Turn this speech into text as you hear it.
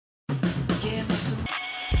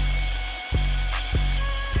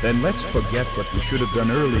Then let's forget what we should have done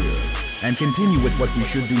earlier and continue with what we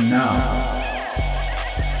should do now.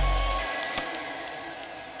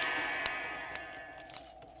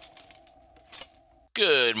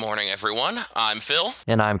 Good morning, everyone. I'm Phil.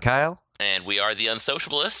 And I'm Kyle. And we are the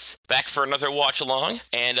Unsocialists, back for another watch-along.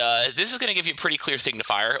 And this is going to give you a pretty clear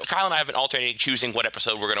signifier. Kyle and I have been alternating choosing what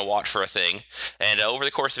episode we're going to watch for a thing. And over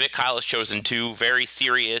the course of it, Kyle has chosen two very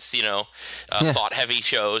serious, thought-heavy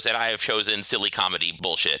shows, and I have chosen silly comedy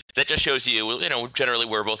bullshit. That just shows you, generally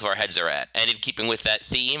where both of our heads are at. And in keeping with that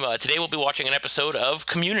theme, today we'll be watching an episode of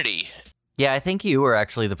Community. Yeah, I think you were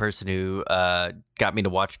actually the person who got me to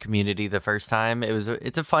watch Community the first time.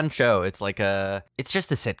 It's a fun show. It's just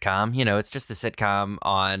a sitcom. It's just a sitcom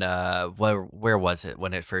on where was it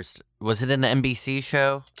when it first was it an NBC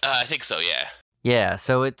show? I think so. Yeah. Yeah.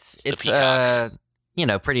 So it's pretty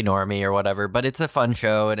normie or whatever, but it's a fun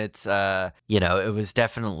show, and it's it's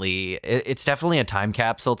definitely a time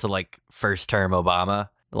capsule to like first term Obama,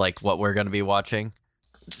 like what we're gonna be watching.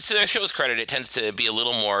 So the show's credit, it tends to be a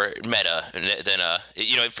little more meta than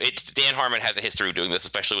Dan Harmon has a history of doing this,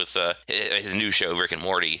 especially with his new show Rick and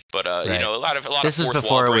Morty. But right. A lot of fourth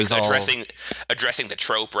wall breaks, addressing the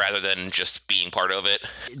trope rather than just being part of it.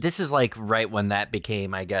 This is like right when that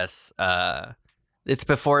became, I guess, it's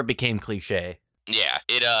before it became cliche. Yeah,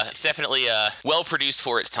 it's definitely well produced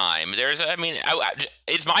for its time.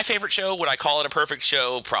 It's my favorite show. Would I call it a perfect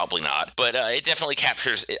show? Probably not. But it definitely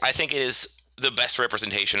captures. I think it is the best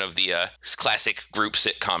representation of the classic group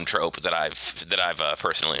sitcom trope that I've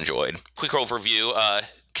personally enjoyed. Quick overview: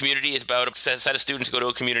 Community is about a set of students who go to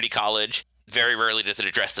a community college. Very rarely does it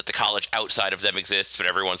address that the college outside of them exists, but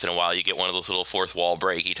every once in a while you get one of those little fourth wall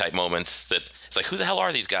breaky type moments that it's like, who the hell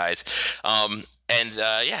are these guys?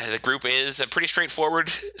 The group is a pretty straightforward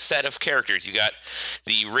set of characters. You got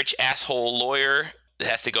the rich asshole lawyer that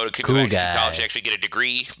has to go to college to actually get a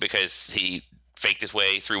degree because he faked his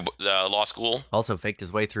way through law school. Also faked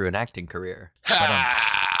his way through an acting career.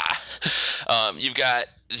 You've got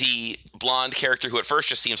the blonde character who at first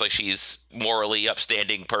just seems like she's morally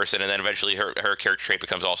upstanding person, and then eventually her character trait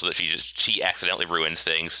becomes also that she accidentally ruins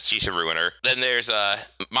things. She should ruin her. Then there's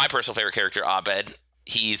my personal favorite character, Abed.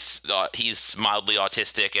 He's mildly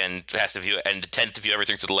autistic and tends to view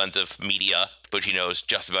everything through the lens of media, which he knows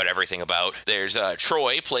just about everything about. There's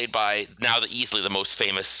Troy, played by now easily the most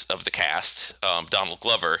famous of the cast, Donald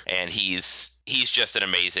Glover, and he's just an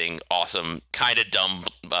amazing, awesome, kind of dumb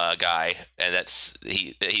guy, and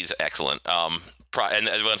he's excellent. And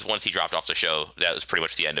once he dropped off the show, that was pretty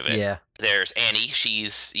much the end of it. Yeah. There's Annie.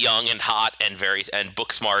 She's young and hot and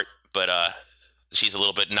book smart, but she's a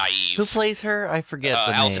little bit naive. Who plays her? I forget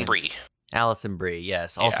the Alison name. Brie. Alison Brie,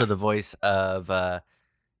 yes. Also the voice of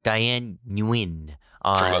Diane Nguyen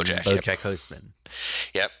on BoJack Horseman.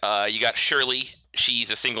 Yep. You got Shirley.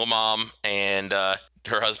 She's a single mom, and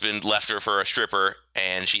her husband left her for a stripper,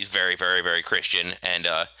 and she's very, very, very Christian, and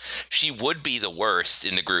she would be the worst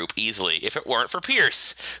in the group easily if it weren't for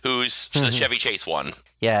Pierce, who's the Chevy Chase one.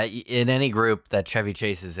 Yeah, in any group that Chevy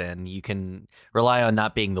Chase is in, you can rely on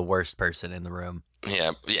not being the worst person in the room.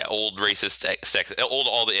 Yeah, old racist, old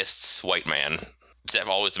all the ists white man.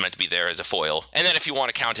 Always meant to be there as a foil. And then if you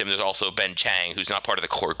want to count him, there's also Ben Chang, who's not part of the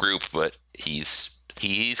core group, but he's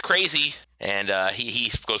crazy. And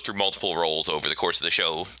he goes through multiple roles over the course of the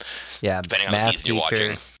show. Yeah, depending on the season you're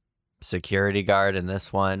watching. Security guard in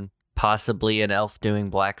this one. Possibly an elf doing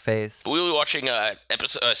blackface. We'll be watching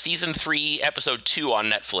season 3, episode 2 on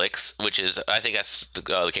Netflix, which is, I think that's the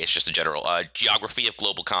case just in general, Geography of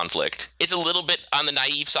Global Conflict. It's a little bit on the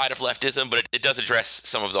naive side of leftism, but it does address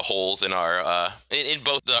some of the holes in our in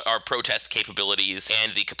both our protest capabilities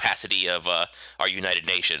and the capacity of our United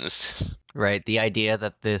Nations. Right, the idea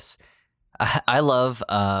that this... I love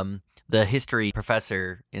the history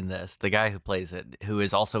professor in this, the guy who plays it, who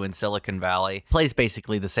is also in Silicon Valley, plays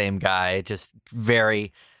basically the same guy, just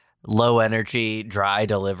very low energy, dry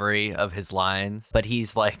delivery of his lines. But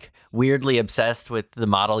he's like weirdly obsessed with the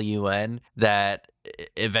Model UN that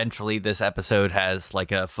eventually this episode has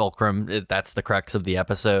like a fulcrum. That's the crux of the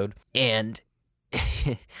episode. And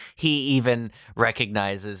he even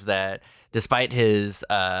recognizes that despite his,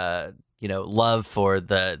 love for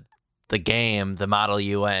the game, the Model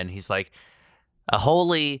UN, he's like a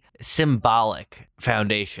wholly symbolic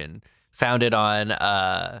foundation founded on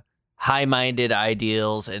high-minded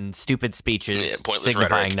ideals and stupid speeches,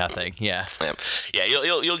 signifying rhetoric. Nothing. Yeah.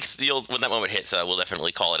 You'll when that moment hits, we'll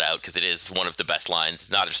definitely call it out because it is one of the best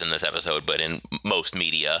lines, not just in this episode, but in most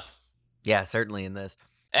media. Yeah, certainly in this.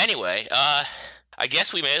 Anyway, I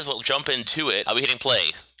guess we may as well jump into it. I'll be hitting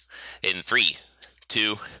play in 3,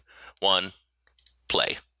 2, 1,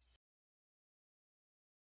 play.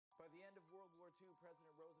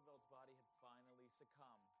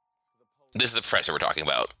 This is the professor we're talking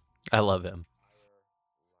about. I love him.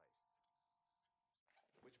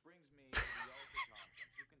 Which brings me to the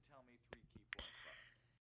ultra-conference. You can tell me 3 key points about it. Annie.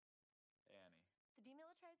 The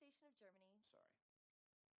demilitarization of Germany. Sorry.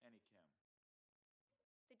 Annie Kim.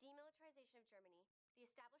 The demilitarization of Germany, the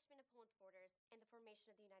establishment of Poland's borders, and the formation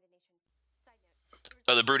of the United Nations. Side note.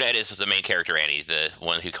 Oh, the brunette is the main character, Annie. The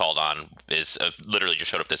one who called on is literally just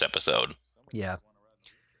showed up this episode. Yeah.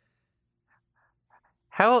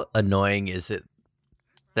 How annoying is it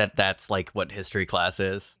that that's like what history class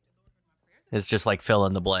is? It's just like fill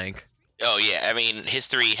in the blank. Oh, yeah. I mean,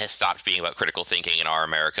 history has stopped being about critical thinking in our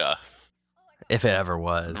America. If it ever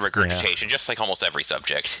was. Regurgitation, just like almost every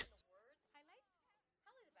subject.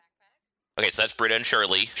 Okay, so that's Britta and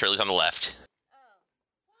Shirley. Shirley's on the left.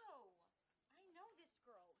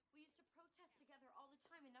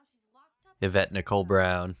 Yvette Nicole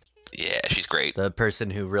Brown. Yeah, she's great. The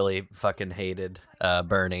person who really fucking hated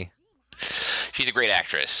Bernie. She's a great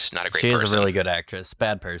actress, not a great person. She is a really good actress.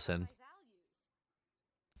 Bad person.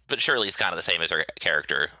 But Shirley's kind of the same as her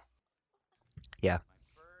character. Yeah.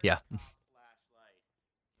 Yeah.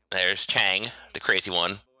 There's Chang, the crazy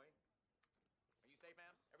one.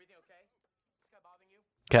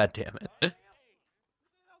 God damn it.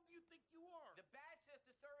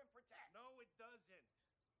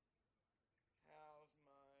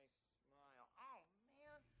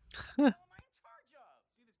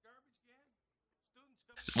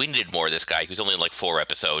 We needed more of this guy. He was only in like 4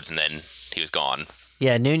 episodes, and then he was gone.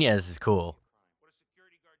 Yeah, Nunez is cool.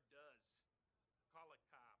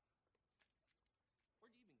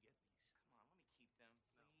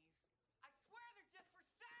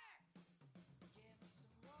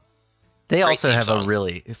 They also have a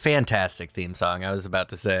really fantastic theme song, I was about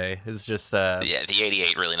to say. It's just... Yeah, the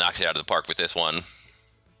 88 really knocked it out of the park with this one.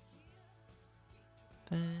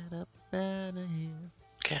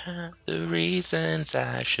 Got the reasons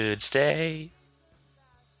I should stay.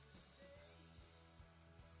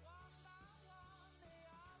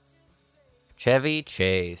 Chevy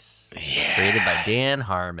Chase. Yeah. Created by Dan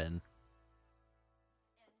Harmon.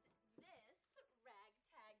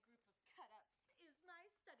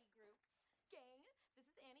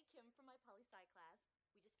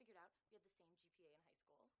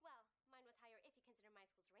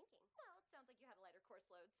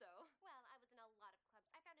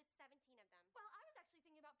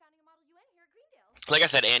 Like I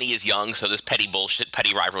said, Annie is young, so this petty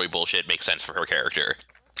rivalry bullshit makes sense for her character.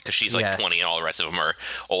 Because she's like 20 and all the rest of them are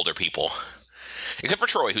older people. Except for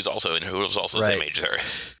Troy, who was also the same age as her.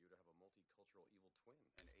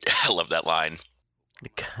 I love that line.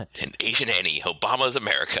 God. An Asian Annie, Obama's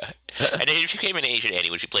America. And then she became an Asian Annie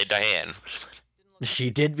when she played Diane. She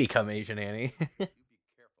did become Asian Annie.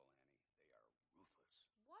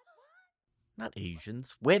 Not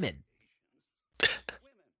Asians, women.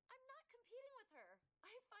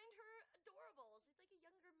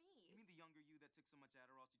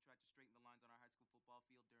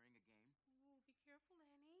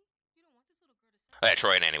 Yeah,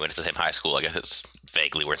 Troy and Annie went to the same high school. I guess it's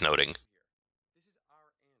vaguely worth noting. This is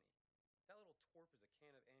our Annie. That little twerp is a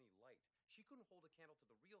can of Annie Light. She couldn't hold a candle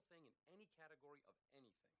to the real thing in any category of anything.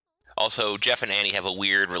 Also, Jeff and Annie have a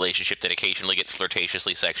weird relationship that occasionally gets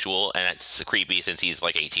flirtatiously sexual, and that's creepy since he's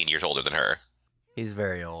like 18 years older than her. He's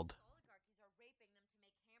very old.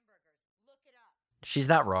 She's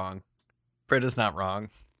not wrong. Britta's not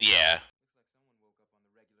wrong. Yeah.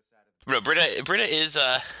 No, Britta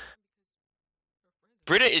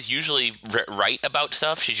is usually right about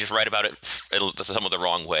stuff. She's just right about it some of the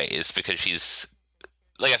wrong ways because she's,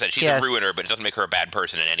 like I said, she's a ruiner, but it doesn't make her a bad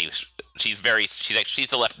person in any. She's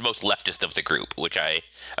the most leftist of the group, which I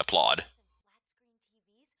applaud.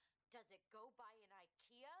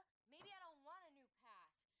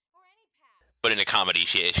 But in a comedy,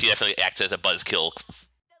 she definitely acts as a buzzkill.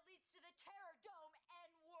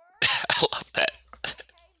 I love that.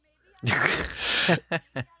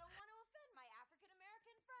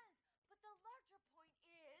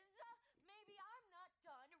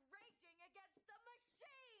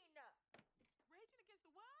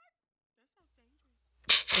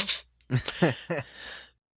 Keep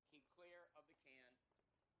clear of the can.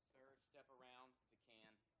 Sir, step around the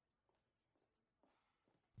can.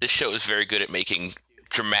 This show is very good at making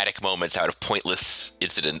dramatic moments out of pointless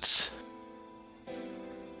incidents.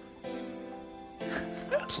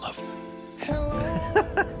 Love.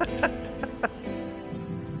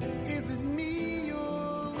 Is it me you're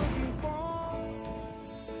looking for?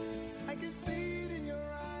 I can see it in your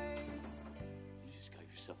eyes. You just got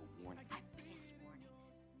yourself a warning. I miss warnings,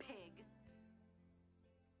 pig.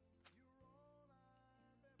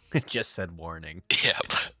 It just said warning.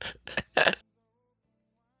 Yep.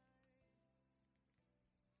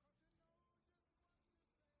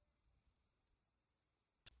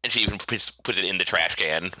 And she even puts it in the trash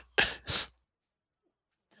can.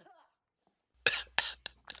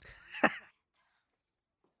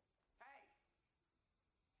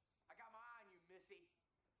 I got my eye on you, Missy.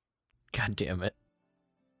 God damn it.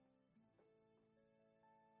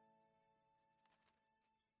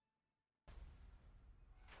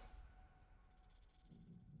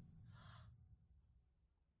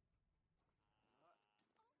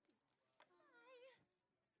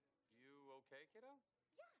 You okay, kiddo?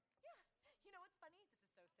 Yeah. You know what's funny? This is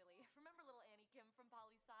so silly. Remember little Annie Kim from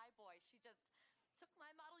Poli Sci? Boy, she just took my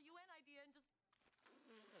Model UN idea and just...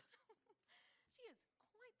 She is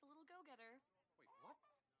quite the little go-getter. Wait, what?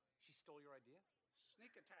 She stole your idea?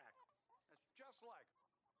 Sneak attack. That's just like.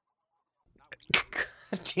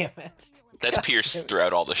 God damn it. That's Pierce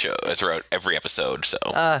throughout all the show, throughout every episode. So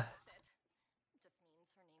Just means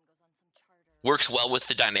her name goes on some charter. works well with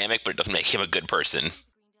the dynamic, but it doesn't make him a good person. The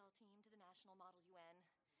Greendale team to the National Model UN.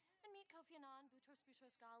 And meet Kofi Annan,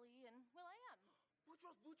 Boutros Ghali, and Will.i.am.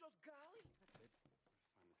 Boutros Ghali? That's it.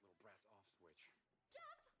 Find this little brat's off switch.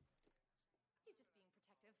 Jeff! He's just being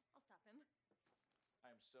protective. I'll stop him. I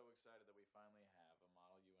am so excited that we finally have a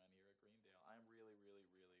Model UN here at Greendale. I'm really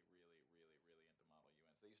into Model UNs.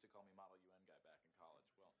 They used to call me Model UN guy back in college.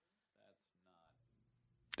 Well, that's not.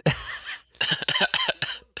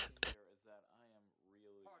 Here is that I am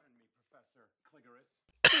really. Pardon me, Professor Cligoris.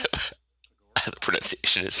 The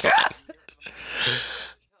pronunciation is fine.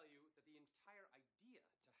 Tell you that the entire idea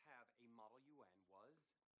to have a Model UN was hers.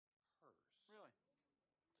 Really?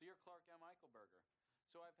 So you're Clark M. Eichelberger.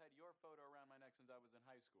 So I've had your photo around my neck since I was in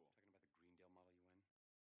high school. Talking about the Greendale Model UN.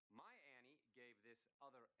 My Annie gave this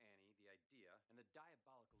other Annie the idea, and the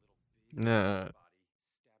diabolical little big body stabbed her in the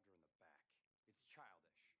back. It's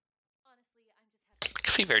childish. Honestly, I'm just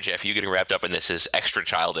happy. To be fair, Jeff, you getting wrapped up in this is extra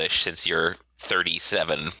childish since you're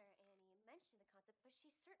 37. Annie mentioned the concept, but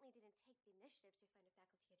she certainly didn't take the initiative to find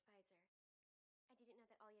a faculty advisor. I didn't know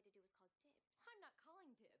that all you had to do was call dibs. I'm not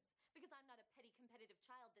calling dibs, because I'm not a petty competitive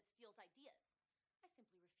child that steals ideas. I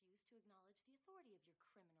simply refuse to acknowledge the authority of your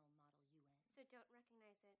criminal Model UN. So don't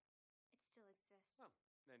recognize it. It still exists. Oh,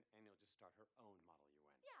 then Annie will just start her own Model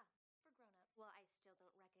UN. Yeah, for grown-ups. Well, I still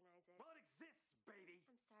don't recognize it. Well, it exists, baby!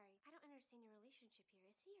 I'm sorry. I don't understand your relationship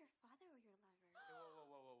here. Is he your father or your lover?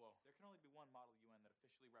 Whoa. There can only be one Model UN that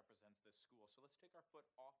officially represents this school, so let's take our foot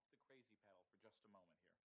off the crazy pedal for just a moment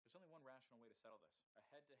here. There's only one rational way to settle this. A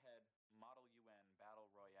head-to-head Model UN battle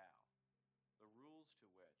royale. The rules to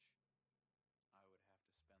which I would have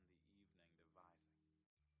to spend the evening devising.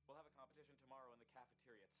 We'll have a competition tomorrow in the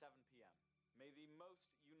cafeteria at 7 p.m. May the most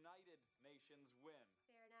united nations win.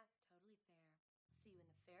 Fair enough. Totally fair. See you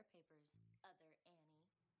in the fair papers, other Annie.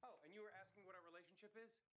 Oh, and you were asking what our relationship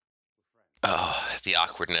is? We're friends. Oh, the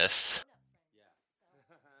awkwardness. Grown-up friends. Yeah.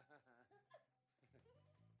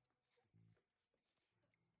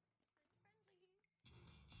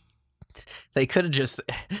 So, They could have just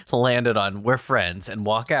landed on "we're friends" and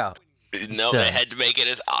walk out. No, they had to make it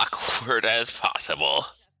as awkward as possible.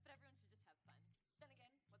 but everyone should just have fun. Then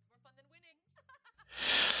again, what's more fun than winning?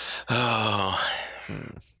 Oh.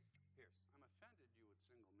 Pierce, I'm offended you would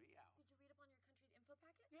single me out. Did you read up on your country's info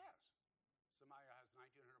packet? Yes. Somalia has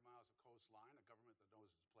 1,900 miles of coastline, a government that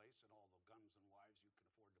knows its place, and all the guns and wives you can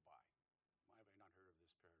afford to buy. Why have I not heard of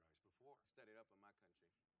this paradise before? Studied up on my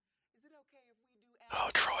country. Is it okay if we do Oh,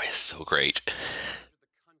 Troy is so great. the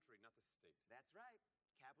country, not the state? That's right.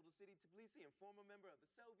 Capital City Tbilisi and former member of the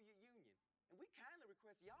Soviet Union. And we kindly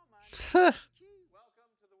request y'all mind. Welcome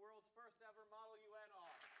to the world's first ever Model UN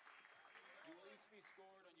off. You will each be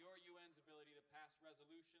scored on your UN's ability to pass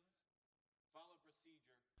resolutions, follow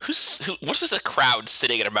procedure. What's just a crowd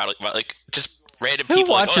sitting at about like just random Who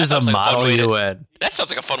people? watches that a sounds like Model fun way to- UN? That sounds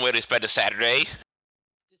like a fun way to spend a Saturday.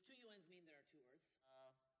 Does two UNs mean there are two Earths?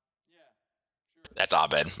 Yeah, sure. That's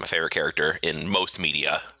Abed, my favorite character in most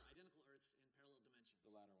media. Identical Earths in parallel dimensions.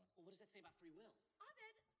 The latter one. Well, what does that say about free will?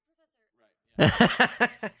 Abed, Professor.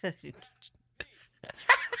 Right.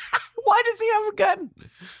 Why does he have a gun?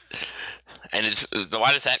 And it's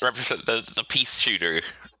why does that represent? It's a peace shooter.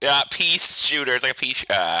 Yeah, peace shooter. It's like a peace.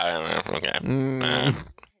 Okay. Mm. Heads, everyone.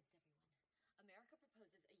 America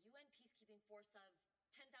proposes a UN peacekeeping force of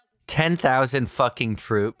 10,000. 10,000 fucking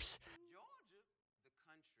troops. Georgia, the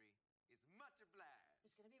country, is much obliged.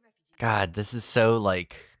 There's gonna be refugees. God, this is so like.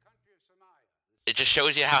 Country of Somalia. It just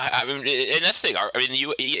shows you how. I mean, and that's the thing. I mean,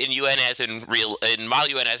 in UN as in real, in Model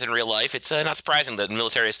UN as in real life, it's not surprising that the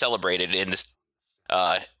military is celebrated in this,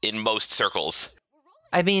 in most circles. We're rolling.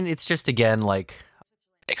 I mean, it's just again like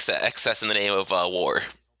Excess in the name of war,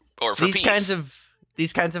 or for these peace.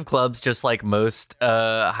 these kinds of clubs, just like most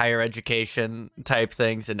higher education type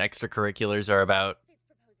things and extracurriculars, are about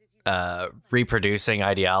reproducing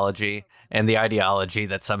ideology, and the ideology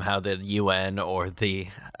that somehow the UN or the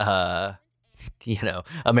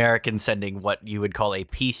American sending what you would call a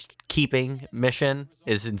peacekeeping mission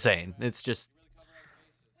is insane. It's just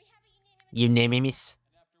unanimous.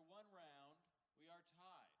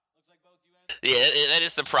 Yeah, that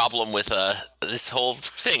is the problem with this whole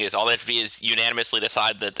thing. Is all they have to be is unanimously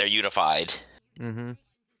decide that they're unified. Mm-hmm.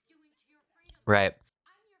 Right.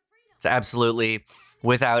 It's absolutely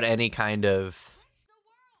without any kind of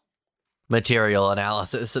material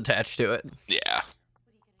analysis attached to it. Yeah.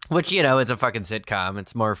 Which, it's a fucking sitcom.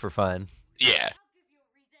 It's more for fun. Yeah.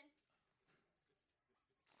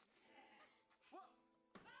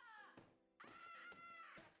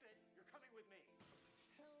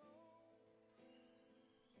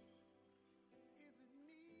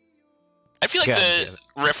 I feel like the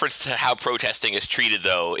reference to how protesting is treated,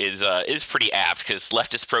 though, is pretty apt, because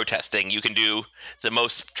leftist protesting, you can do the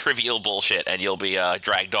most trivial bullshit and you'll be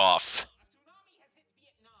dragged off.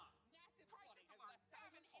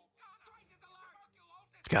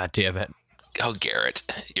 God damn it. Oh, Garrett,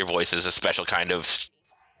 your voice is a special kind of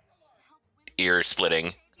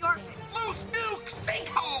ear-splitting. Loose nuke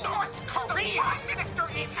sinkhole! North Korea! Prime Minister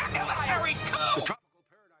in military coup! The tropical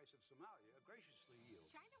paradise of Somalia graciously yields.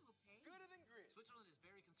 China will pay. Gooder than grit. Switzerland is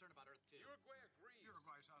very concerned about Earth, too. Uruguay agrees.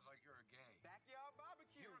 Uruguay sounds like you're a gay. Backyard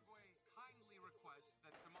barbecue. Uruguay kindly requests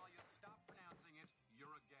that Somalia stop pronouncing it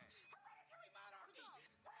Uruguay. Hereditary monarchy!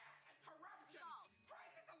 Graft and corruption!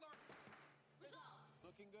 Crisis alert!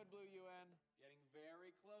 Looking good, Blue UN. Getting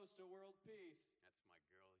very close to world peace. That's my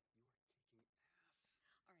girl. You are kicking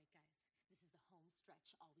ass. All right, guys. This is the home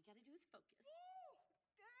stretch. All we gotta do is focus.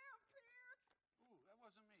 Damn, Pierce! Ooh, that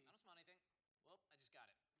wasn't me. I don't smell anything. Well, I just got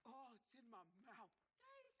it. Oh, it's in my mouth.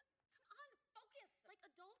 Guys, come on, focus. Like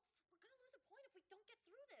adults, we're gonna lose a point if we don't get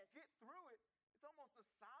through this. Get through it. It's almost a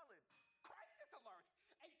solid. Crisis alert!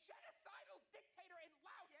 A genocidal dictator in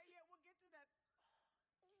Laos! Yeah, we'll get to that.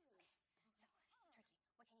 So, Turkey,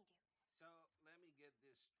 what can you do? So, let me get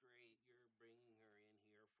this straight. You're bringing her in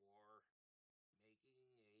here for making a mess. I did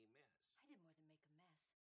more than make a mess. I turned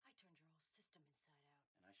your whole system inside out.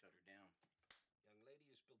 And I shut her down. Young lady,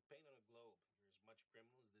 you spilled paint on a globe. You're as much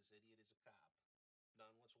criminal as this idiot is a cop.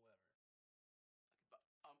 None whatsoever. But,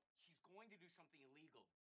 she's going to do something illegal,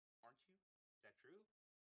 aren't you? Is that true?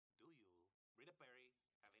 Do you, Rita Perry,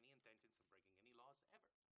 have any intentions of breaking any laws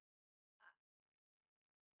ever?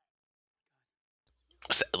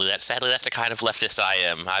 Sadly, that's the kind of leftist I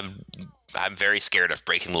am. I'm very scared of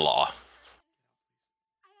breaking the law.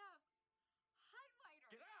 I have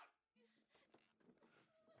highlighter. Get out!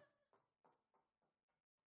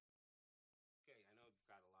 Okay, I know you've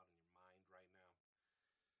got a lot on your mind right now.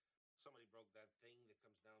 Somebody broke that thing that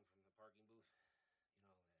comes down from the parking booth.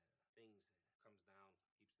 You know, the things that comes down,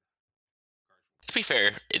 keeps the cars from... To be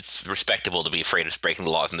fair, it's respectable to be afraid of breaking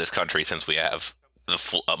the laws in this country, since we have the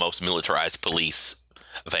most militarized police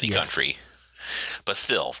of any country. But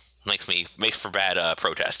still, makes for bad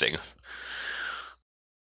protesting.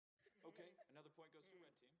 Okay, another point goes to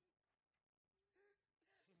red team.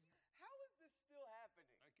 How is this still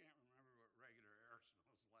happening? I can't remember what regular air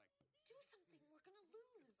smells like. Do something. We're gonna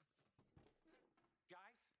lose.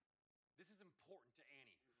 Guys, this is important to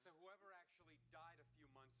Annie. So whoever actually died a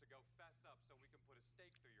few months ago, fess up so we can put a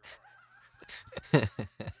stake through your heart.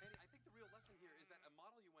 Annie, I think the real lesson here is that a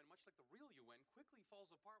model UN, much like the real UN, quickly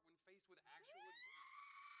falls apart when faced with actual...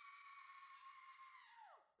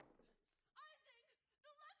 I think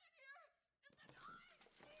the lesson here is that I need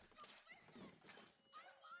to win this. I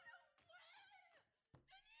want to win.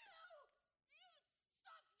 And you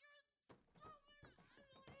suck. You're stupid,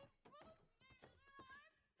 ugly boobies. I'm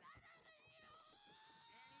better than you.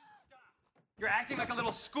 Stop! You're acting like a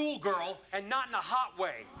little schoolgirl and not in a hot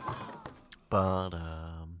way. But,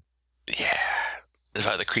 Yeah, that's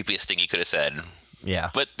probably the creepiest thing he could have said. yeah.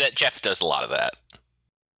 But that Jeff does a lot of that.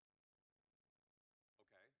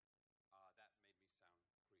 Okay. That made me sound creepy.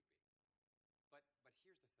 But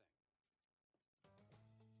here's the thing.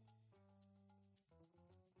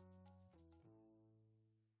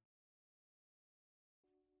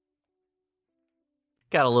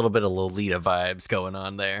 Got a little bit of Lolita vibes going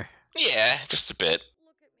on there. Yeah, just a bit.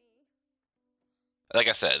 Look at me. Like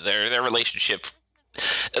I said, their relationship,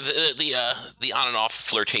 the on and off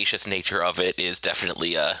flirtatious nature of it is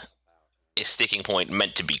definitely a sticking point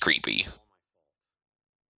meant to be creepy.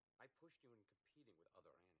 I pushed you in competing with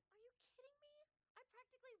other animals. Are you kidding me? I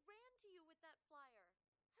practically ran to you with that flyer.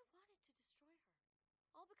 I wanted to destroy her.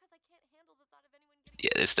 All because I can't handle the thought of anyone getting...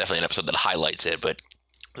 Yeah, it's definitely an episode that highlights it, but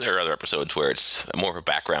there are other episodes where it's more of a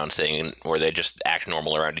background thing, where they just act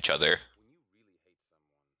normal around each other. When you really hate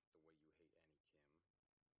someone, the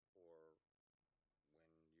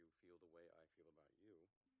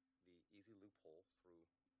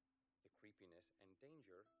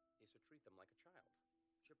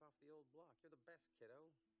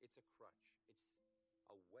It's a crutch. It's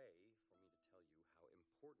a way for me to tell you how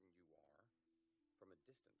important you are from a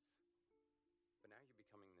distance. But now you're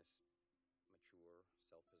becoming this mature,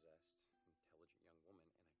 self-possessed, intelligent young woman,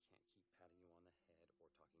 and I can't keep patting you on the head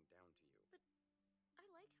or talking down to you. But I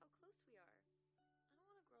like how close we are. I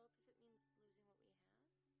don't want to grow up if it means losing what we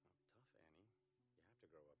have. Well, tough, Annie. You have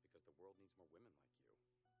to grow up because the world needs more women like you.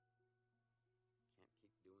 Can't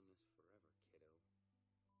keep doing this forever, kiddo.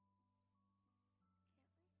 Can't we?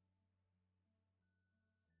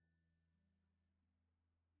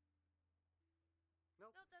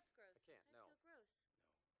 Nope. No, that's gross. I can't, no. feel gross.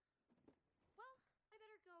 Well, I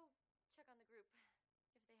better go check on the group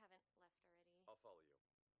if they haven't left already. I'll follow you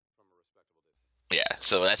from a respectable distance. Yeah,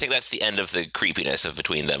 so I think that's the end of the creepiness of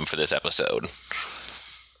between them for this episode. Guys,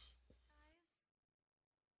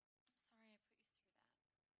 I'm sorry I put you through that.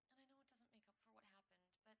 And I know it doesn't make up for what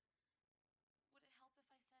happened, but would it help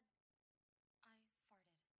if I said I farted? Annie, no.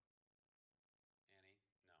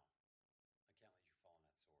 I can't let you fall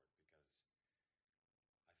on that sword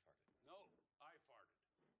because I farted. No, I farted.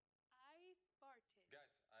 I farted.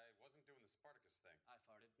 Guys, I wasn't doing the Spartacus thing. I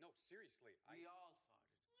farted. No, seriously. We all farted.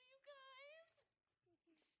 Well, you guys!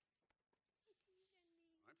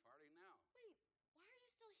 I'm farting now. Wait, why are you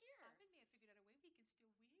still here? Abed may have figured out a way we can still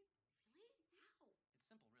win. Really? How?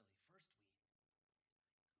 It's simple, really. First, we.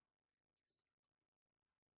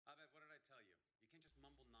 Abed, what did I tell you? You can't just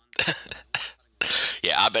mumble nonsense.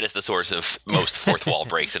 Yeah, I bet it's the source of most fourth wall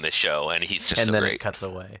breaks in this show, and he's just And so then great. it cuts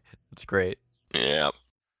away. It's great. Yeah.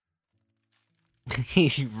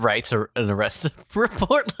 He writes an arrest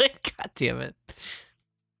report. Like, God damn it.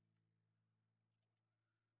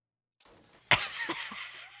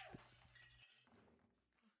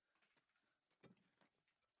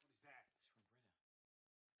 What is that? It's from Britta.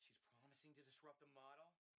 She's promising to disrupt the model.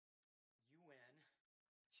 UN.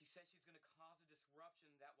 She says she's going to cause a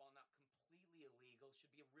disruption that, while not completely illegal,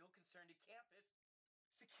 should be a real concern to campus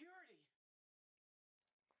security.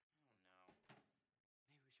 Oh no.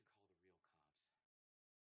 Maybe we should call the real cops.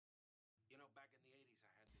 You know, back in the 80s,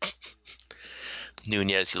 I had this deal.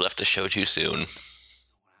 Nunez, you left the show too soon. You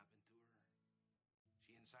know what happened to her?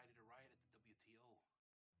 She incited a riot at the WTO.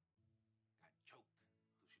 Got choked till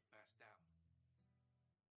she passed out.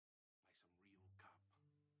 By some real cop with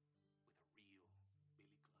a real billy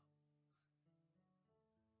club.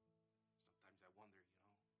 Sometimes I wonder, you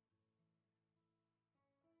know.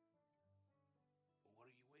 Well, what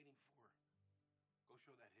are you waiting for? Go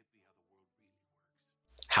show that hippie how the world really works.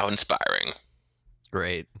 How inspiring.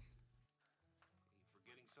 Great. Are you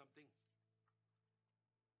forgetting something?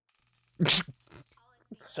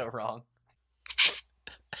 So wrong.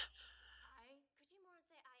 Could you more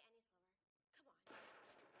say I any slower?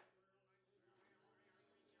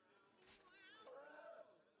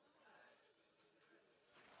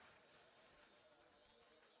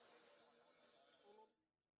 Come on.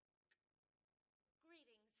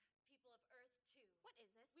 Greetings, people of Earth 2. What is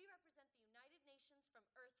this? We represent the United Nations from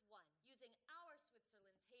Earth 1, using our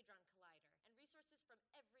Switzerland's Hadron Collider and resources from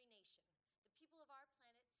every nation. The people of our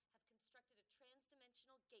planet have constructed a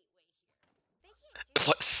trans-dimensional gateway here. They can't do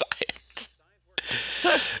What science?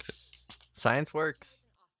 Science works.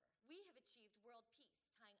 We have achieved world peace,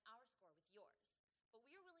 tying our score with yours. But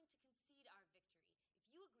we are willing to concede our victory if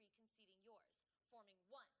you agree conceding yours, forming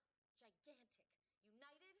one gigantic,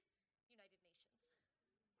 United Nations.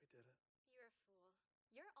 We did it. You're a fool.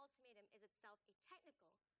 Your ultimatum is itself a technical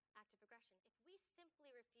act of aggression. If we simply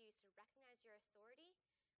refuse to recognize your authority,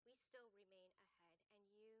 we still remain ahead, and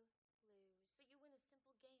you lose. But you win a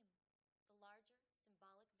simple game. The larger,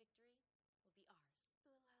 symbolic victory will be ours.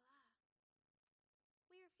 Ooh la la.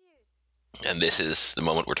 We refuse. And this is the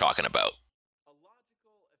moment we're talking about. A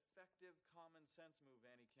logical, effective, common sense move,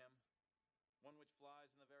 Annie Kim. One which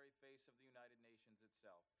flies in the very face of the United Nations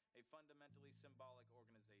itself. A fundamentally symbolic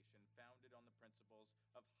organization founded on the principles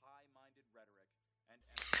of high-minded rhetoric and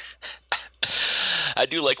I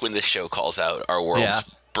do like when this show calls out our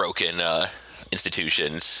world's broken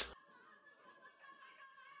institutions.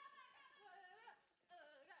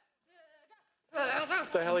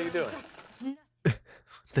 What the hell are you doing?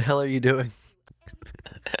 The hell are you doing?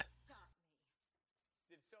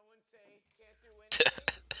 Did someone say can't do anything?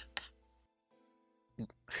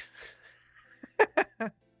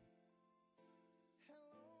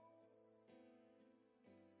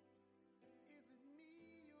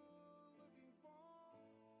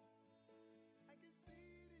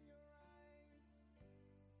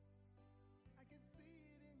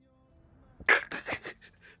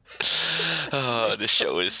 Oh, this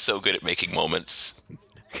show is so good at making moments.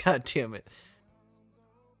 God damn it.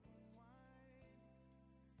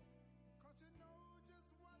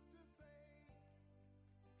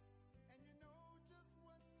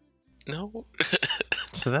 No.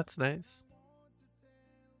 So that's nice.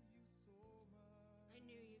 I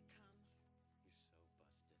knew you'd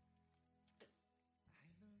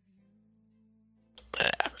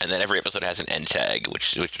come. And then every episode has an end tag,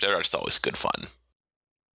 which are just always good fun.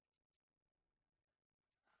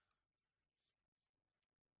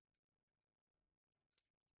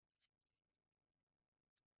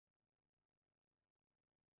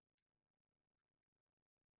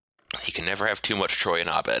 You can never have too much Troy and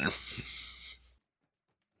Abed. I told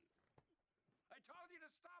you to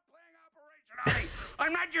stop playing Operation Honey.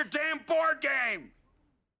 I'm not your damn board game.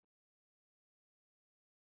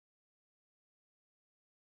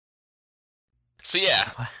 So yeah,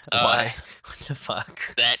 Why? What the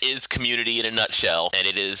fuck? that is Community in a nutshell, and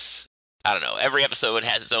it is, I don't know, every episode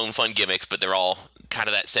has its own fun gimmicks, but they're all kind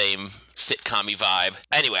of that same sitcom-y vibe.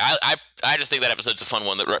 Anyway, I just think that episode's a fun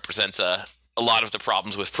one that represents a lot of the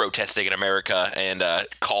problems with protesting in America and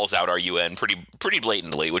calls out our UN pretty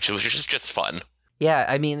blatantly, which was just fun. Yeah,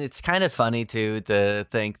 I mean, it's kind of funny, too, to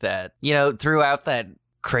think that, throughout that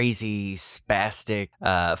crazy, spastic,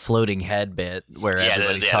 floating head bit where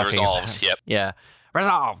everybody's talking resolved, about... Yep. Yeah,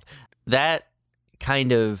 resolved! That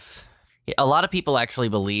kind of... A lot of people actually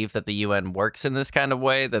believe that the UN works in this kind of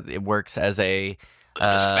way, that it works as a...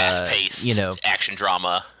 just fast-paced, action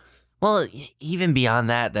drama. Well, even beyond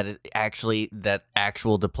that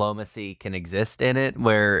actual diplomacy can exist in it,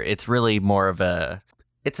 where it's really more of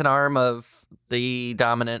it's an arm of the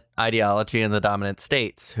dominant ideology and the dominant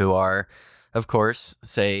states, who are, of course,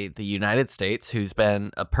 say the United States, who's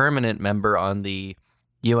been a permanent member on the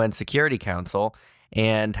UN Security Council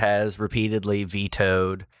and has repeatedly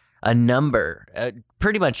vetoed a number,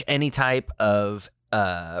 pretty much any type of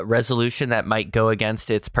resolution that might go against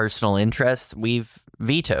its personal interests, we've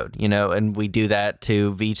vetoed, and we do that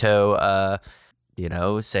to veto,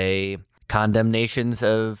 say, condemnations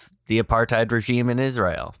of the apartheid regime in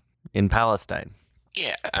Israel, in Palestine.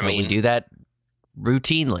 Yeah, I mean... We do that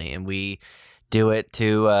routinely, and we do it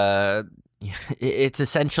to, it's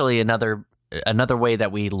essentially another way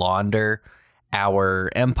that we launder our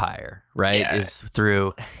empire, right? Yeah. Is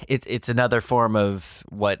through it's another form of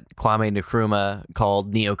what Kwame Nkrumah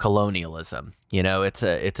called neocolonialism.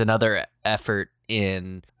 It's another effort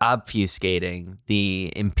in obfuscating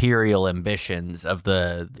the imperial ambitions of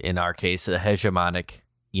in our case, the hegemonic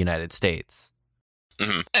United States.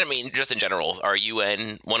 Mm-hmm. I mean, just in general, our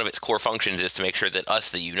UN, one of its core functions is to make sure that us,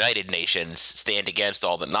 the United Nations, stand against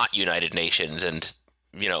all the not United Nations and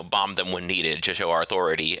bomb them when needed to show our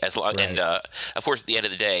authority. Right. And of course, at the end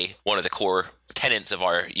of the day, one of the core tenets of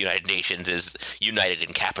our United Nations is united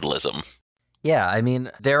in capitalism. Yeah, I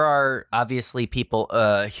mean, there are obviously people.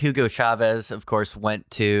 Hugo Chavez, of course,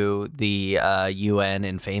 went to the UN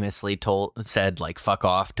and famously said like "fuck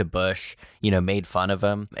off" to Bush. Made fun of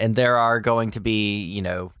him. And there are going to be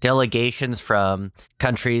delegations from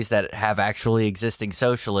countries that have actually existing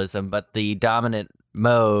socialism, but the dominant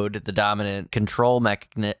mode, the dominant control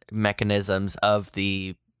mechanisms of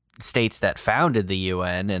the states that founded the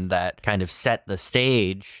UN and that kind of set the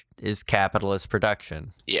stage is capitalist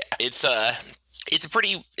production. Yeah, it's a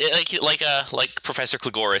pretty like Professor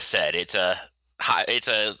Kligoris said, it's a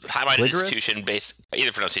high-minded institution based,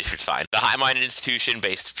 either pronunciation is fine. The high-minded institution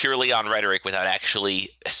based purely on rhetoric without actually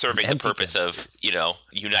serving the purpose of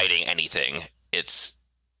uniting anything. It's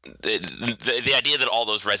the idea that all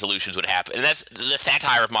those resolutions would happen, and that's the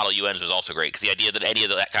satire of Model UNs was also great, because the idea that any of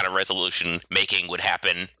that kind of resolution making would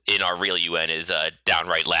happen in our real UN is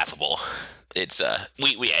downright laughable. It's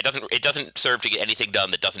it doesn't serve to get anything done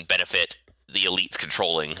that doesn't benefit the elites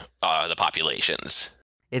controlling the populations.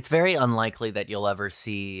 It's very unlikely that you'll ever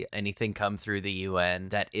see anything come through the UN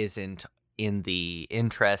that isn't in the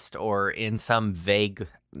interest or in some vague...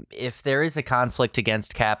 If there is a conflict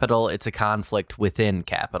against capital, it's a conflict within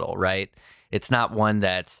capital, right? It's not one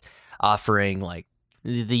that's offering, like...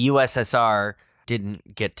 The USSR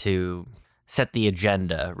didn't get to set the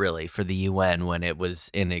agenda, really, for the UN when it was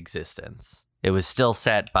in existence. It was still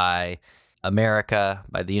set by America,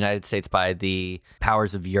 by the United States, by the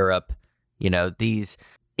powers of Europe, these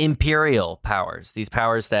imperial powers, these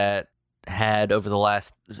powers that had over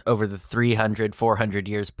the 300, 400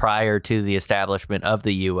 years prior to the establishment of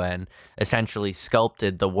the UN, essentially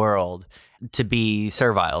sculpted the world to be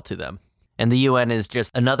servile to them. And the UN is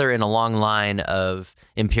just another in a long line of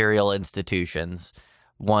imperial institutions,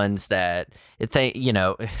 ones that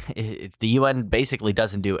the UN basically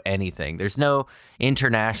doesn't do anything. There's no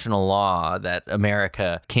international law that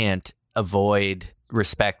America can't avoid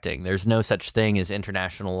respecting. There's no such thing as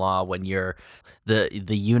international law when you're the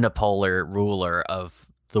unipolar ruler of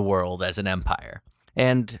the world as an empire.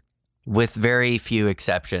 And with very few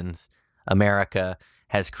exceptions, America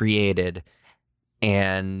has created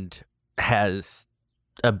and has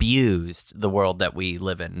abused the world that we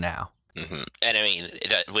live in now. Mm-hmm. And I mean,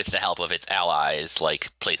 with the help of its allies,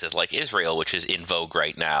 like places like Israel, which is in vogue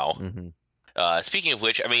right now. Mm-hmm. Speaking of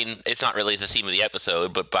which, I mean, it's not really the theme of the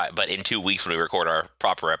episode, but in 2 weeks when we record our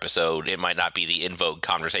proper episode, it might not be the in vogue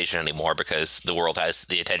conversation anymore because the world has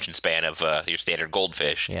the attention span of your standard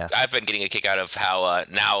goldfish. Yeah. I've been getting a kick out of how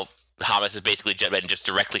now Hamas has basically been just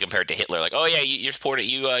directly compared to Hitler. Like, oh yeah, you support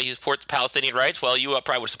the Palestinian rights. Well, you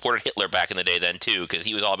probably would have supported Hitler back in the day then too, because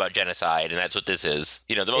he was all about genocide, and that's what this is.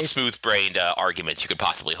 You know, the most smooth-brained arguments you could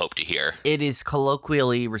possibly hope to hear. It is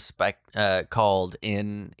colloquially called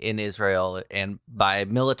in Israel and by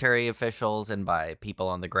military officials and by people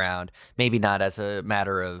on the ground. Maybe not as a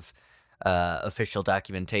matter of official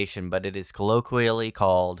documentation, but it is colloquially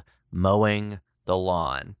called mowing the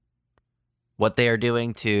lawn. What they are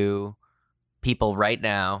doing to people right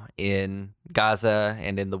now in Gaza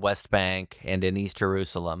and in the West Bank and in East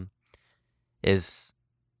Jerusalem is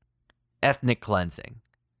ethnic cleansing.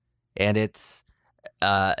 And it's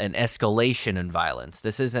an escalation in violence.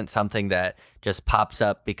 This isn't something that just pops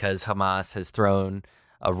up because Hamas has thrown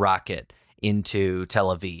a rocket into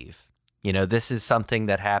Tel Aviv. You know, this is something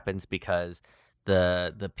that happens because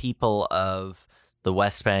the people of the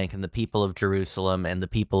West Bank and the people of Jerusalem and the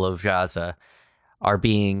people of Gaza are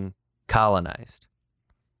being colonized.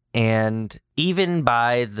 And even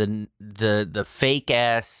by the fake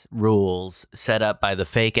ass rules set up by the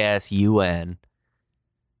fake ass UN,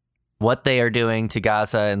 what they are doing to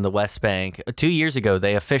Gaza and the West Bank, 2 years ago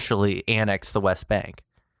they officially annexed the West Bank.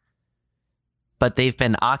 But they've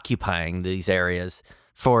been occupying these areas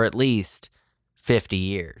for at least 50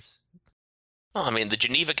 years. Well, I mean, the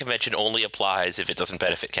Geneva Convention only applies if it doesn't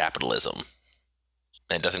benefit capitalism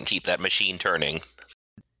and doesn't keep that machine turning.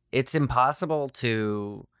 It's impossible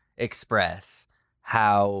to express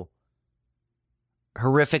how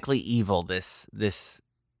horrifically evil this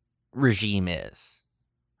regime is,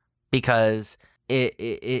 because it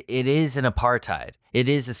is an apartheid. It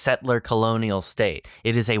is a settler colonial state.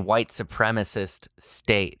 It is a white supremacist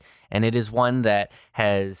state, and it is one that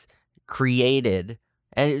has created.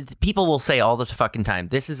 And people will say all the fucking time,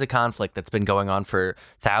 this is a conflict that's been going on for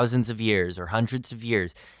thousands of years or hundreds of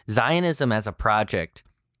years. Zionism as a project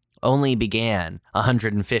only began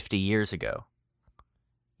 150 years ago.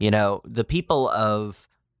 You know, the people of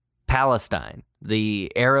Palestine,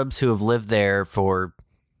 the Arabs who have lived there for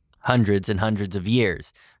hundreds and hundreds of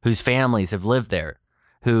years, whose families have lived there,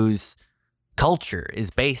 whose culture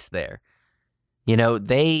is based there, you know,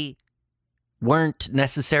 they weren't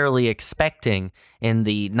necessarily expecting in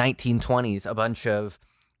the 1920s a bunch of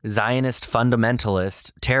Zionist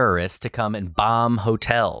fundamentalist terrorists to come and bomb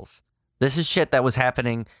hotels. This is shit that was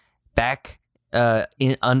happening back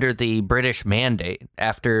under the British Mandate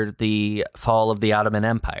after the fall of the Ottoman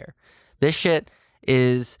Empire. This shit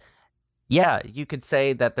is, yeah, you could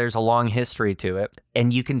say that there's a long history to it,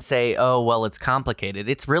 and you can say, oh, well, it's complicated.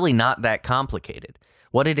 It's really not that complicated.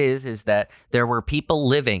 What it is that there were people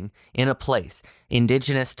living in a place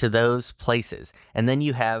indigenous to those places, and then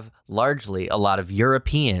you have largely a lot of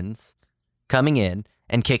Europeans coming in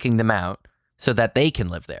and kicking them out so that they can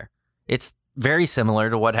live there. It's very similar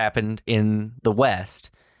to what happened in the West,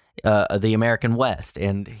 the American West,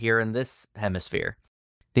 and here in this hemisphere.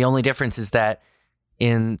 The only difference is that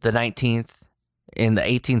in the 18th and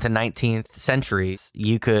 19th centuries,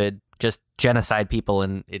 you could just genocide people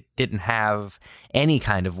and it didn't have any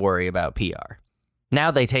kind of worry about PR. Now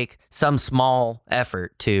they take some small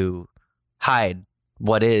effort to hide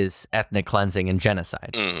what is ethnic cleansing and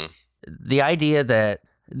genocide. The idea that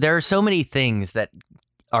there are so many things that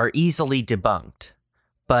are easily debunked,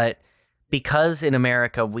 but because in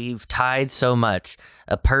America we've tied so much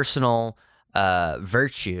a personal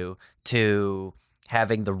virtue to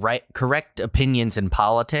having the correct opinions in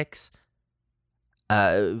politics,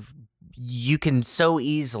 you can so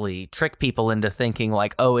easily trick people into thinking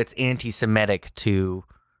like, oh, it's anti-Semitic to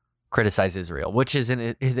criticize Israel, which is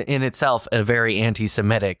in itself a very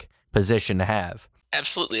anti-Semitic position to have.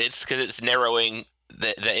 Absolutely, it's because it's narrowing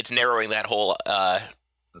that whole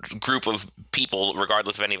group of people,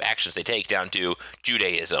 regardless of any actions they take, down to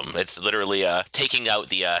Judaism. It's literally taking out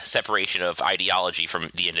the separation of ideology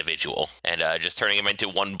from the individual and just turning them into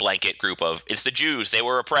one blanket group of, it's the Jews, they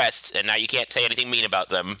were oppressed, and now you can't say anything mean about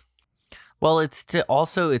them. Well, it's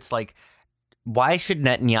like, why should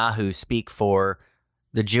Netanyahu speak for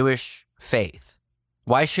the Jewish faith?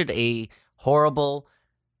 Why should a horrible,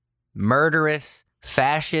 murderous,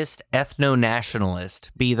 fascist ethno-nationalist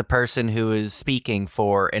be the person who is speaking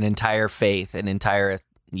for an entire faith, an entire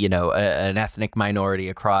an ethnic minority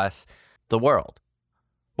across the world.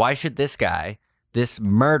 Why should this guy, this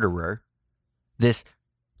murderer, this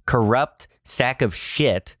corrupt sack of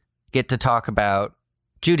shit get to talk about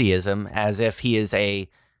Judaism as if he is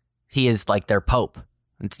like their pope?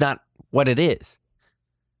 It's not what it is.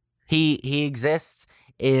 He exists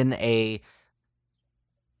in a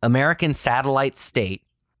American satellite state,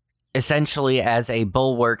 essentially as a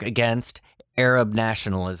bulwark against Arab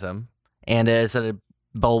nationalism and as a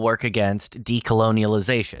bulwark against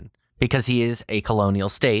decolonialization. Because he is a colonial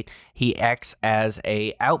state, he acts as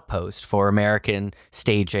a outpost for American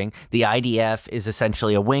staging. The IDF is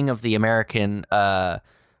essentially a wing of the American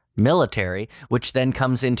military, which then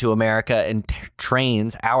comes into America and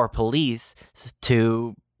trains our police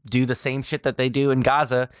to do the same shit that they do in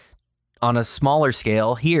Gaza on a smaller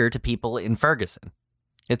scale here to people in Ferguson.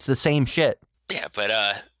 It's the same shit. Yeah, but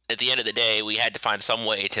at the end of the day, we had to find some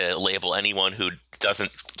way to label anyone who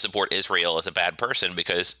doesn't support Israel as a bad person,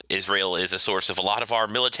 because Israel is a source of a lot of our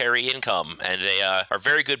military income, and they are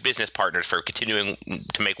very good business partners for continuing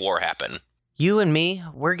to make war happen. You and me,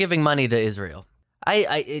 we're giving money to Israel.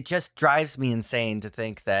 It just drives me insane to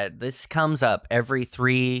think that this comes up every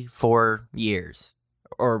 3-4 years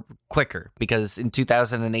or quicker, because in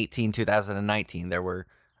 2018, 2019, there were,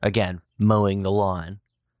 again, mowing the lawn.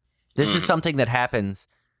 This is something that happens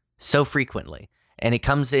so frequently, and it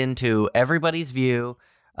comes into everybody's view,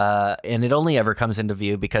 and it only ever comes into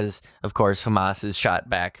view because, of course, Hamas is shot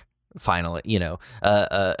back finally,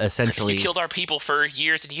 essentially. You killed our people for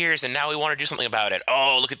years and years, and now we want to do something about it.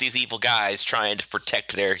 Oh, look at these evil guys trying to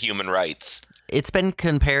protect their human rights. It's been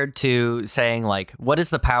compared to saying, like, what is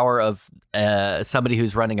the power of somebody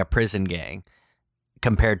who's running a prison gang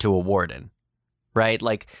compared to a warden, right?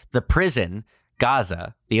 Like, the prison,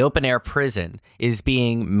 Gaza, the open-air prison, is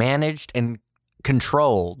being managed and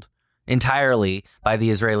controlled entirely by the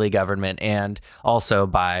Israeli government and also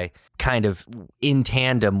by kind of in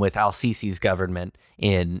tandem with al-Sisi's government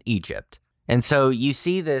in Egypt. And so you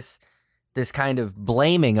see this kind of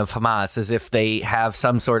blaming of Hamas as if they have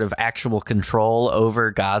some sort of actual control over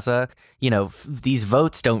Gaza. These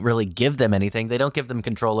votes don't really give them anything. They don't give them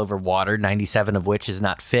control over water, 97 of which is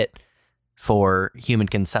not fit for human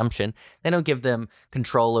consumption. They don't give them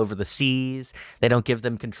control over the seas. They don't give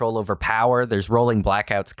them control over power. There's rolling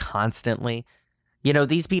blackouts constantly.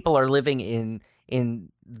 These people are living in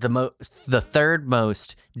the third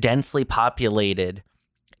most densely populated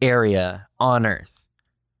area on Earth.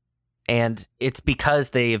 And it's because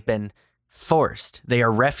they have been forced. They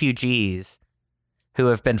are refugees who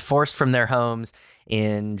have been forced from their homes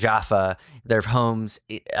in Jaffa, their homes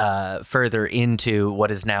further into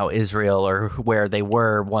what is now Israel, or where they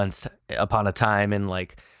were once upon a time in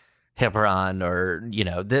like Hebron, or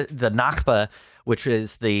the Nakba, which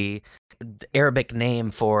is the Arabic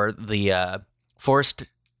name for the forced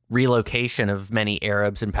relocation of many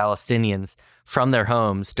Arabs and Palestinians from their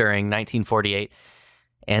homes during 1948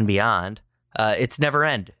 and beyond. It's never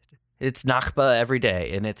ended. It's Nakba every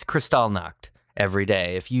day, and it's Kristallnacht every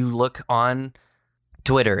day. If you look on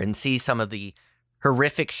Twitter and see some of the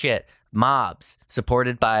horrific shit, mobs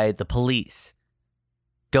supported by the police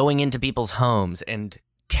going into people's homes and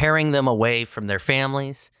tearing them away from their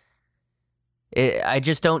families, I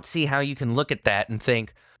just don't see how you can look at that and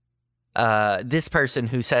think, this person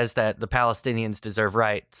who says that the Palestinians deserve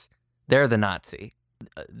rights, they're the Nazi.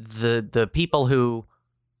 The people who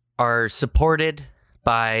are supported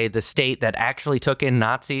by the state that actually took in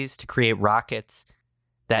Nazis to create rockets,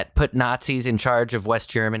 that put Nazis in charge of West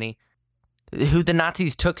Germany, who the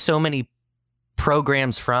Nazis took so many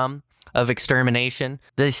programs from of extermination,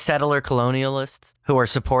 the settler colonialists who are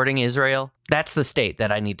supporting Israel, that's the state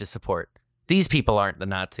that I need to support. These people aren't the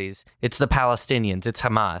Nazis. It's the Palestinians. It's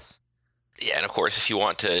Hamas. Yeah, and of course, if you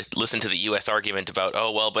want to listen to the U.S. argument about,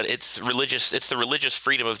 but it's the religious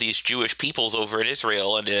freedom of these Jewish peoples over in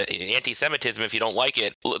Israel and anti-Semitism, if you don't like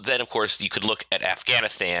it, then of course you could look at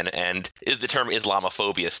Afghanistan, and the term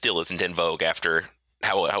Islamophobia still isn't in vogue after,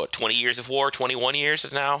 how 20 years of war, 21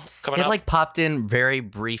 years now coming up? It like popped in very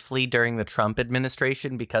briefly during the Trump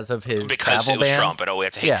administration because of his travel it was ban. Trump, and we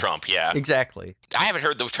have to hate Trump, yeah. Exactly. I haven't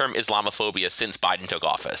heard the term Islamophobia since Biden took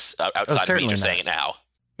office, outside of me just saying it now.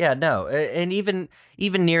 Yeah, no, and even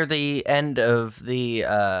near the end of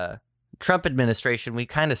the Trump administration, we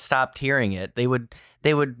kind of stopped hearing it. They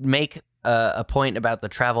would make a point about the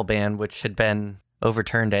travel ban, which had been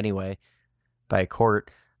overturned anyway by a court,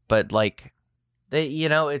 but like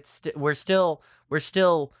we're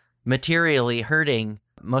still materially hurting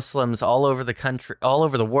Muslims all over the country, all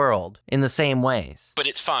over the world in the same ways. But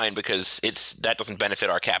it's fine because that doesn't benefit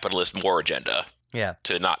our capitalist war agenda. Yeah.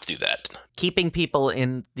 to not do that. Keeping people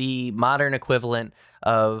in the modern equivalent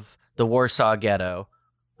of the Warsaw Ghetto.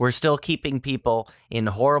 We're still keeping people in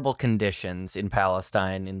horrible conditions in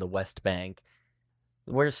Palestine, in the West Bank.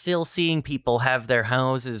 We're still seeing people have their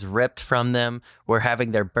houses ripped from them. We're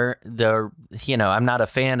having their I'm not a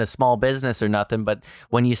fan of small business or nothing, but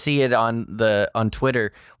when you see it on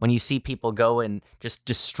Twitter, when you see people go and just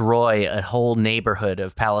destroy a whole neighborhood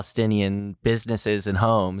of Palestinian businesses and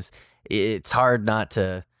homes, it's hard not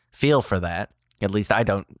to feel for that. At least I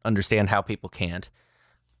don't understand how people can't.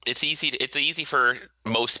 It's easy for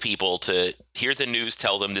most people to hear the news,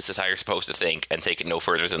 tell them this is how you're supposed to think, and take it no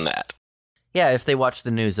further than that. Yeah, if they watch the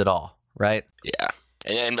news at all, right? Yeah.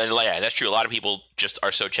 And yeah, that's true. A lot of people just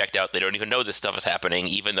are so checked out they don't even know this stuff is happening,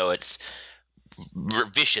 even though it's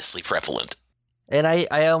viciously prevalent. And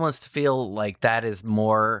I almost feel like that is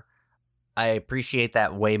more... I appreciate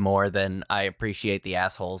that way more than I appreciate the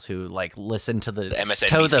assholes who like listen to the MSNBC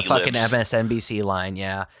toe the fucking libs. MSNBC line,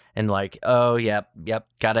 yeah, and like, oh yep,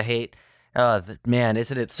 gotta hate. Man,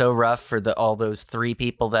 isn't it so rough for all those 3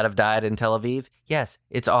 people that have died in Tel Aviv? Yes,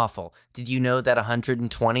 it's awful. Did you know that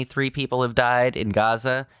 123 people have died in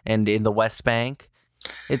Gaza and in the West Bank?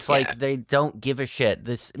 It's like they don't give a shit.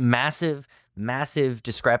 This massive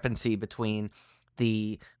discrepancy between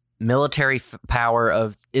the military power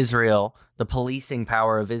of Israel, the policing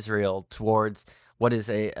power of Israel towards what is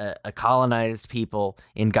a colonized people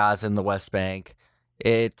in Gaza and the West Bank.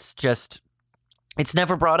 It's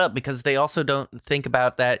never brought up because they also don't think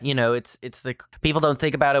about that. It's the people don't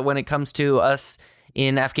think about it when it comes to us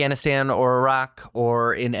in Afghanistan or Iraq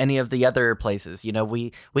or in any of the other places.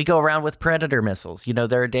 We go around with Predator missiles.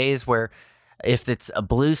 There are days where if it's a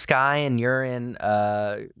blue sky and you're in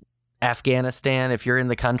Afghanistan, if you're in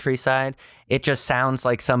the countryside, it just sounds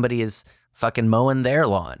like somebody is fucking mowing their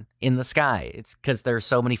lawn in the sky. It's because there's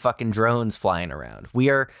so many fucking drones flying around. We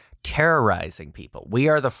are terrorizing people. We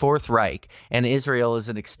are the Fourth Reich, and Israel is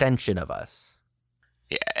an extension of us.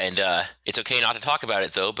 Yeah, and it's okay not to talk about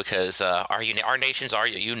it, though, because our nations are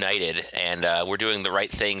united, and we're doing the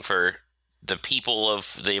right thing for the people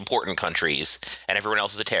of the important countries, and everyone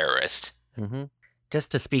else is a terrorist. Mm-hmm. Just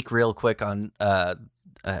to speak real quick on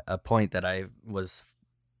a point that I was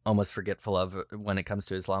almost forgetful of when it comes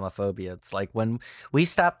to Islamophobia. It's like when we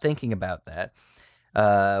stop thinking about that,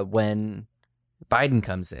 when Biden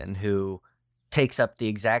comes in, who takes up the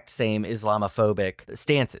exact same Islamophobic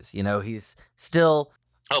stances. He's still...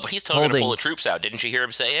 Oh, but he's telling him to pull the troops out. Didn't you hear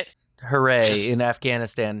him say it? Hooray, in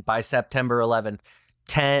Afghanistan by September 11th.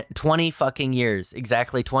 20 fucking years,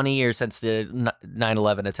 exactly 20 years since the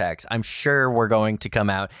 9/11 attacks. I'm sure we're going to come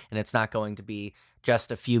out, and it's not going to be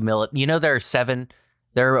just a few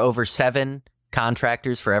there are over 7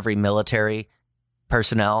 contractors for every military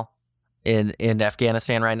personnel in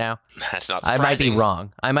Afghanistan right now. That's not surprising.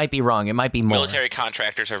 I might be wrong. It might be more. Military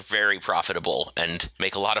contractors are very profitable and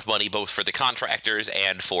make a lot of money both for the contractors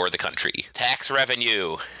and for the country. Tax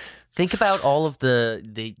revenue. Think about all of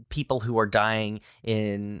the people who are dying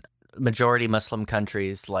in majority Muslim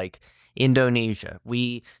countries like Indonesia.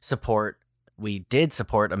 We did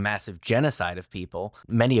support a massive genocide of people,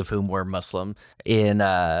 many of whom were Muslim, in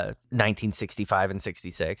 1965 and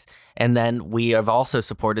 66. And then we have also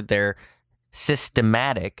supported their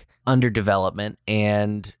systematic underdevelopment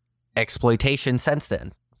and exploitation since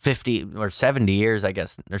then. 50 or 70 years, I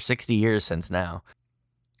guess, or 60 years since now.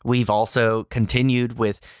 We've also continued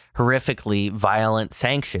with horrifically violent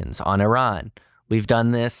sanctions on Iran. We've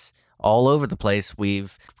done this all over the place.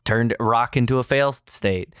 We've turned Iraq into a failed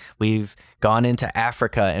state. We've gone into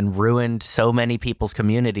Africa and ruined so many people's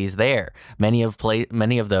communities there. Many of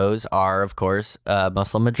those are, of course,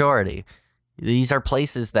 Muslim majority. These are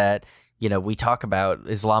places that, we talk about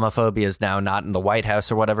Islamophobia is now not in the White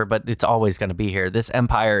House or whatever, but it's always going to be here. This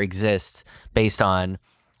empire exists based on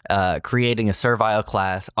creating a servile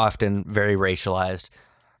class, often very racialized.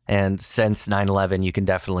 And since 9/11, you can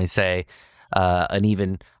definitely say an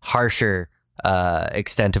even harsher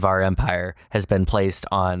extent of our empire has been placed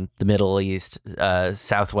on the Middle East,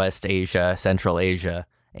 Southwest Asia, Central Asia,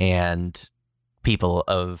 and people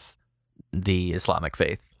of the Islamic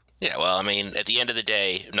faith. Yeah, well, I mean, at the end of the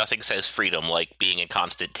day, nothing says freedom like being in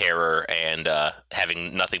constant terror and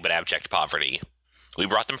having nothing but abject poverty. We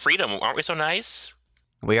brought them freedom. Aren't we so nice?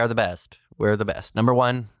 We are the best. We're the best. Number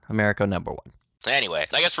one, America, number one. Anyway,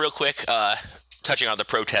 I guess real quick, touching on the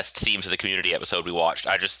protest themes of the Community episode we watched,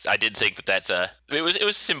 I did think that it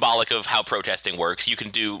was symbolic of how protesting works. You can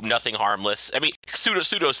do nothing harmless. I mean,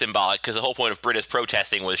 pseudo symbolic, because the whole point of Britta's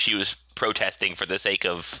protesting was she was protesting for the sake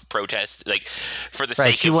of protest, like for the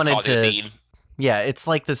sake of causing a scene. Yeah, it's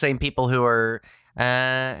like the same people who are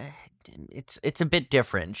it's a bit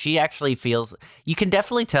different. She actually feels, you can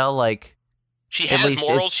definitely tell, like, she has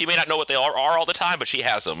morals. She may not know what they are all the time, but she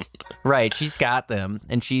has them. Right, she's got them,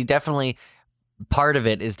 and she definitely, part of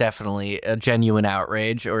it is definitely a genuine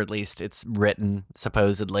outrage, or at least it's written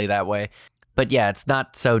supposedly that way. But yeah, it's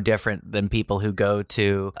not so different than people who go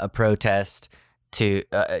to a protest to,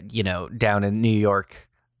 down in New York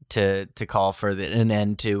to call for an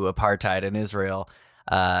end to apartheid in Israel,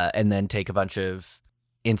 and then take a bunch of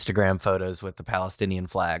Instagram photos with the Palestinian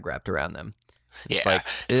flag wrapped around them. It's like,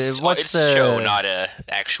 it's a show, not a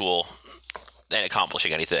actual and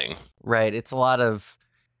accomplishing anything. Right. It's a lot of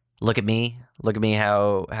look at me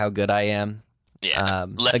how good I am. Yeah.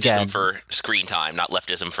 Leftism again, for screen time, not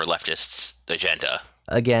leftism for leftists' agenda.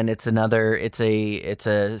 Again, it's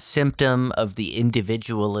a symptom of the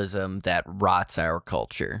individualism that rots our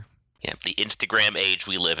culture. Yeah, the Instagram age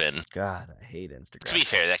we live in. God, I hate Instagram. To be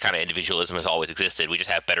fair, that kind of individualism has always existed. We just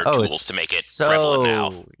have better tools to make it prevalent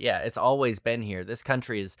now. Yeah, it's always been here. This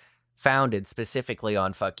country is founded specifically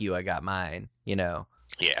on "fuck you, I got mine." Yeah,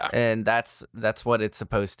 and that's what it's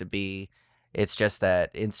supposed to be. It's just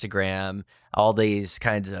that Instagram, all these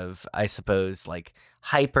kinds of, I suppose, like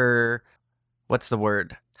what's the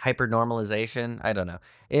word? Hyper normalization? I don't know.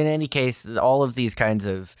 In any case, all of these kinds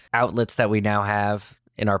of outlets that we now have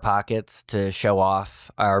in our pockets to show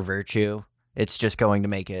off our virtue, it's just going to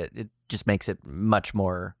it just makes it much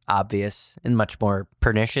more obvious and much more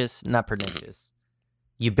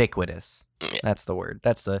ubiquitous. Yeah. That's the word.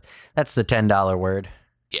 That's the $10 word.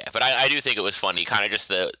 Yeah, but I do think it was funny, kind of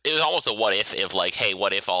it was almost a what if like, hey,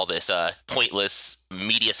 what if all this pointless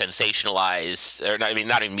media sensationalized, or not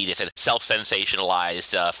even media,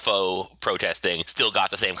 self-sensationalized faux protesting still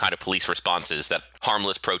got the same kind of police responses that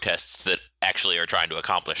harmless protests that actually are trying to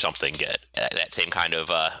accomplish something get. That same kind of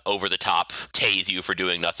over-the-top tase you for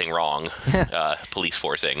doing nothing wrong police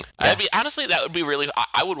forcing. Yeah. Honestly, that would be really,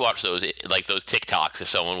 I would watch those TikToks if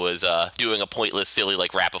someone was doing a pointless, silly,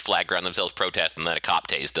 like wrap a flag around themselves protest and then a cop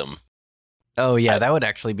tased them. Oh, yeah, that would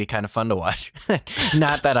actually be kind of fun to watch.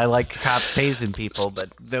 Not that I like cops tasing people, but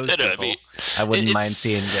those people, I wouldn't mind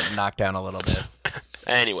seeing get knocked down a little bit.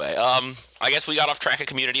 Anyway, I guess we got off track of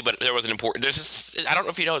Community, but there was I don't know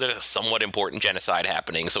if you know, there's a somewhat important genocide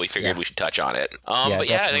happening, so we figured we should touch on it.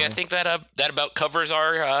 I think that about covers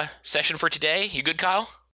our session for today. You good, Kyle?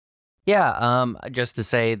 Yeah, just to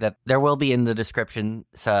say that there will be in the description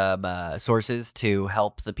some sources to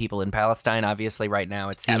help the people in Palestine. Obviously, right now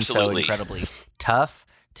it seems so incredibly tough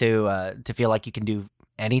to feel like you can do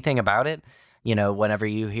anything about it. Whenever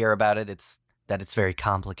you hear about it, it's very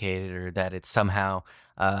complicated, or that it's somehow,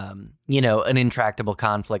 an intractable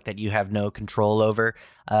conflict that you have no control over.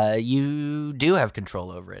 You do have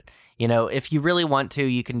control over it. If you really want to,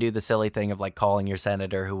 you can do the silly thing of like calling your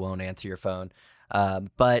senator who won't answer your phone.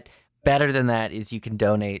 But better than that is you can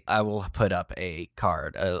donate. I will put up a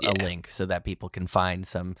card, a link, so that people can find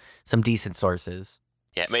some decent sources.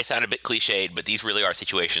 Yeah, it may sound a bit cliched, but these really are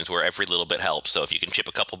situations where every little bit helps. So if you can chip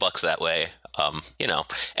a couple bucks that way,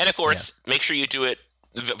 And of course, make sure you do it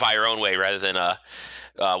by your own way rather than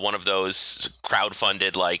one of those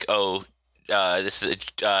crowdfunded, like, this is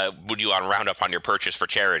would you want to round up on your purchase for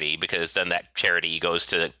charity, because then that charity goes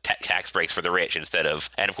to tax breaks for the rich instead of,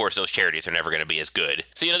 and of course those charities are never going to be as good.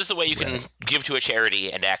 So this is a way you can give to a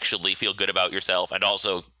charity and actually feel good about yourself, and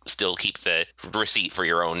also still keep the receipt for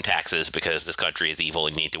your own taxes, because this country is evil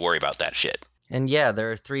and you need to worry about that shit. And yeah,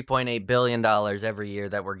 there are $3.8 billion every year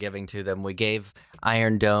that we're giving to them. We gave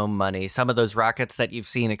Iron Dome money. Some of those rockets that you've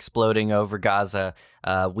seen exploding over Gaza,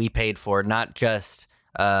 we paid for, not just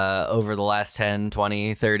over the last 10,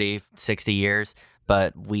 20, 30, 60 years,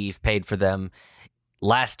 but we've paid for them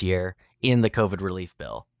last year in the COVID relief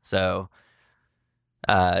bill. So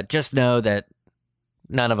just know that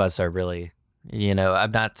none of us are really,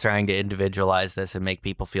 I'm not trying to individualize this and make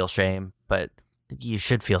people feel shame, but you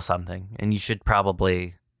should feel something, and you should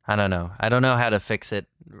probably, I don't know how to fix it.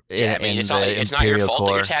 Yeah, it's not your fault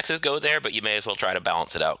that your taxes go there, but you may as well try to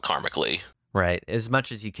balance it out karmically. Right, as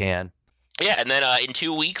much as you can. Yeah, and then in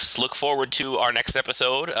 2 weeks, look forward to our next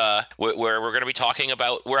episode, where we're going to be talking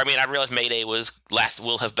about, I realize May Day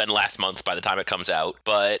will have been last month by the time it comes out,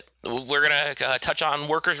 but we're going to touch on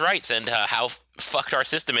workers' rights and how fucked our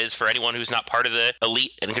system is for anyone who's not part of the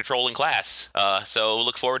elite and controlling class. So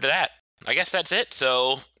look forward to that. I guess that's it.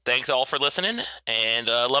 So thanks all for listening, and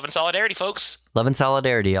love and solidarity, folks. Love and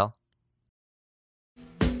solidarity, y'all.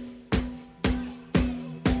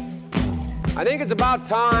 I think it's about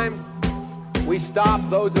time we stop,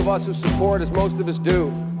 those of us who support, as most of us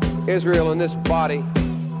do, Israel in this body,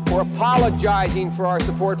 for apologizing for our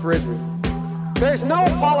support for Israel. There's no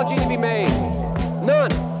apology to be made.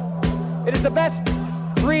 None. It is the best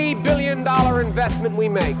 $3 billion investment we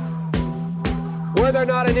make. Were there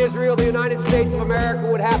not an Israel, the United States of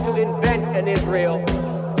America would have to invent an Israel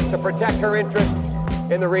to protect her interest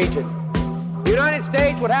in the region. The United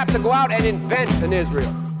States would have to go out and invent an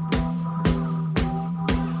Israel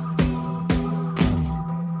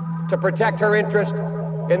to protect her interest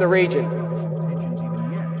in the region.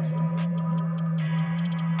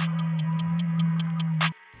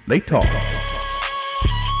 They talk,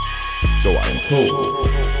 so I am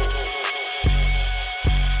told.